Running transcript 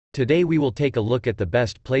Today we will take a look at the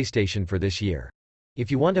best PlayStation for this year.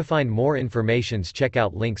 If you want to find more information, check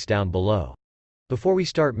out links down below. Before we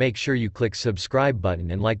start, make sure you click subscribe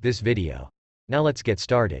button and like this video. Now let's get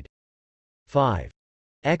started. 5.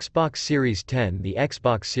 Xbox Series 10. The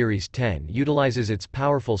Xbox Series 10 utilizes its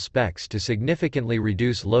powerful specs to significantly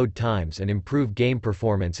reduce load times and improve game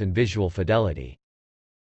performance and visual fidelity.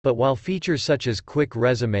 But while features such as quick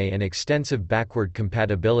resume and extensive backward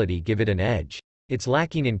compatibility give it an edge, it's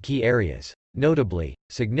lacking in key areas, notably,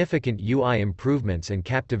 significant UI improvements and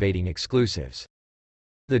captivating exclusives.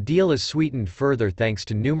 The deal is sweetened further thanks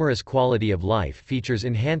to numerous quality of life features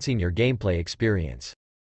enhancing your gameplay experience.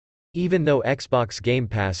 Even though Xbox Game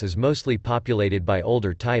Pass is mostly populated by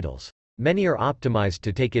older titles, many are optimized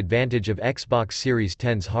to take advantage of Xbox Series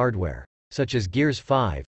 10's hardware, such as Gears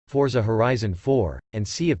 5, Forza Horizon 4, and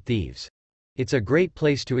Sea of Thieves. It's a great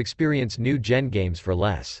place to experience new-gen games for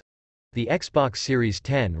less. The Xbox Series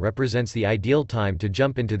 10 represents the ideal time to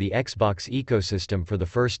jump into the Xbox ecosystem for the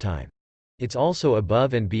first time. It's also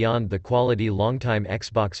above and beyond the quality longtime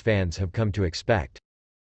Xbox fans have come to expect.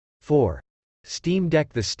 4. Steam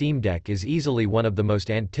Deck. The Steam Deck is easily one of the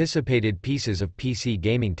most anticipated pieces of PC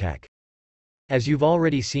gaming tech. As you've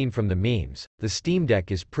already seen from the memes, the Steam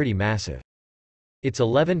Deck is pretty massive. It's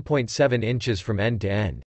 11.7 inches from end to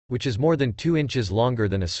end, which is more than 2 inches longer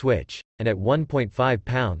than a Switch, and at 1.5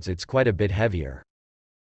 pounds it's quite a bit heavier.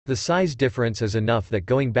 The size difference is enough that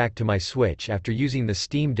going back to my Switch after using the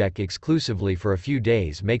Steam Deck exclusively for a few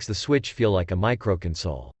days makes the Switch feel like a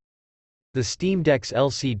microconsole. The Steam Deck's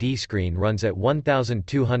LCD screen runs at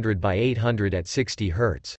 1200 by 800 at 60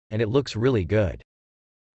 Hz, and it looks really good.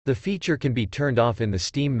 The feature can be turned off in the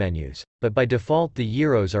Steam menus, but by default the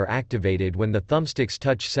gyros are activated when the thumbstick's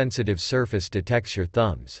touch-sensitive surface detects your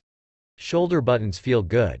thumbs. Shoulder buttons feel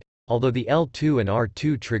good, although the L2 and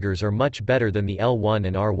R2 triggers are much better than the L1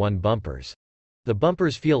 and R1 bumpers. The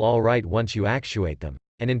bumpers feel alright once you actuate them,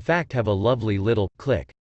 and in fact have a lovely little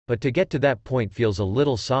click, but to get to that point feels a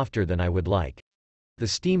little softer than I would like. The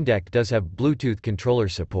Steam Deck does have Bluetooth controller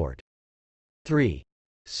support. 3.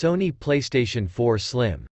 Sony PlayStation 4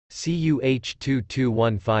 Slim.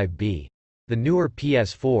 CUH2215B. The newer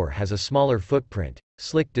PS4 has a smaller footprint,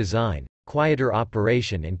 slick design, quieter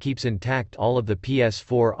operation, and keeps intact all of the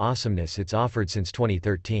PS4 awesomeness it's offered since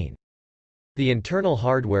 2013. The internal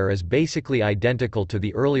hardware is basically identical to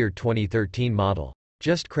the earlier 2013 model,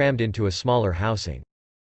 just crammed into a smaller housing.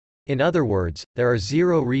 In other words, there are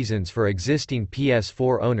zero reasons for existing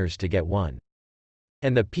PS4 owners to get one.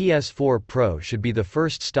 And the PS4 Pro should be the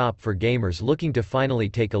first stop for gamers looking to finally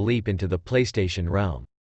take a leap into the PlayStation realm.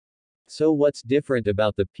 So what's different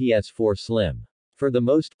about the PS4 Slim? For the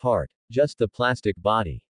most part, just the plastic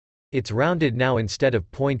body. It's rounded now instead of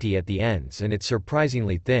pointy at the ends, and it's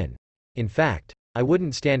surprisingly thin. In fact, I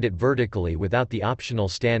wouldn't stand it vertically without the optional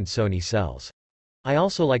stand Sony sells. I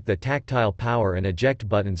also like the tactile power and eject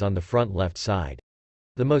buttons on the front left side.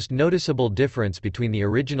 The most noticeable difference between the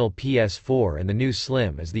original PS4 and the new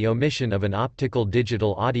Slim is the omission of an optical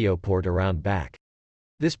digital audio port around back.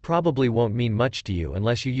 This probably won't mean much to you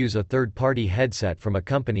unless you use a third-party headset from a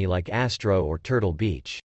company like Astro or Turtle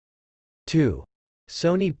Beach. 2.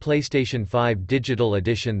 Sony PlayStation 5 Digital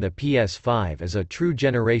Edition. The PS5 is a true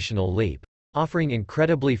generational leap, offering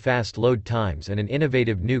incredibly fast load times and an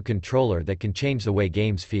innovative new controller that can change the way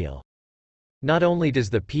games feel. Not only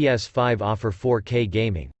does the PS5 offer 4K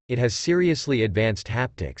gaming, it has seriously advanced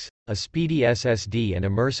haptics, a speedy SSD, and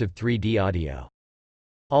immersive 3D audio.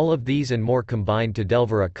 All of these and more combined to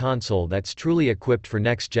deliver a console that's truly equipped for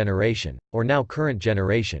next generation, or now current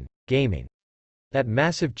generation, gaming. That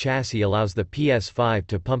massive chassis allows the PS5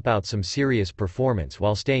 to pump out some serious performance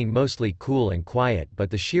while staying mostly cool and quiet,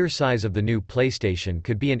 but the sheer size of the new PlayStation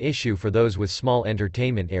could be an issue for those with small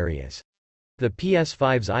entertainment areas. The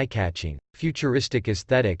PS5's eye-catching, futuristic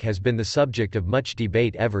aesthetic has been the subject of much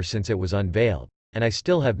debate ever since it was unveiled, and I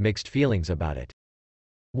still have mixed feelings about it.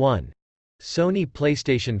 1. Sony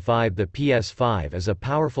PlayStation 5. The PS5 is a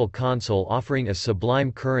powerful console offering a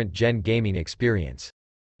sublime current-gen gaming experience.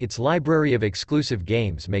 Its library of exclusive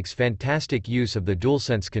games makes fantastic use of the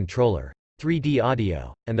DualSense controller, 3D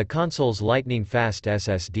audio, and the console's lightning-fast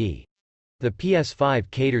SSD. The PS5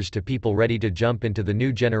 caters to people ready to jump into the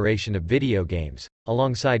new generation of video games,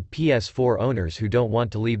 alongside PS4 owners who don't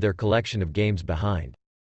want to leave their collection of games behind.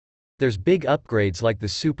 There's big upgrades like the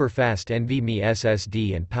super-fast NVMe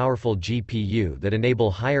SSD and powerful GPU that enable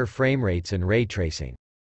higher frame rates and ray tracing.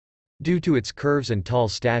 Due to its curves and tall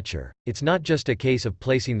stature, it's not just a case of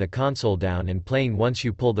placing the console down and playing once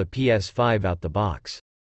you pull the PS5 out the box.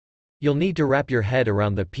 You'll need to wrap your head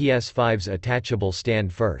around the PS5's attachable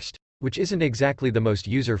stand first. which isn't exactly the most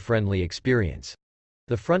user-friendly experience.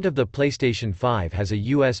 The front of the PlayStation 5 has a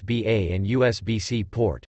USB-A and USB-C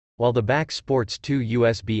port, while the back sports two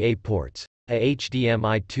USB-A ports, a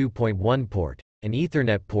HDMI 2.1 port, an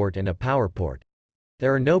Ethernet port and a power port.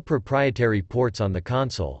 There are no proprietary ports on the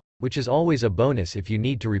console, which is always a bonus if you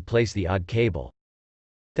need to replace the odd cable.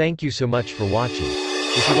 Thank you so much for watching.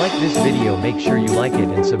 If you like this video, make sure you like it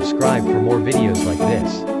and subscribe for more videos like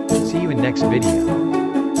this. See you in next video.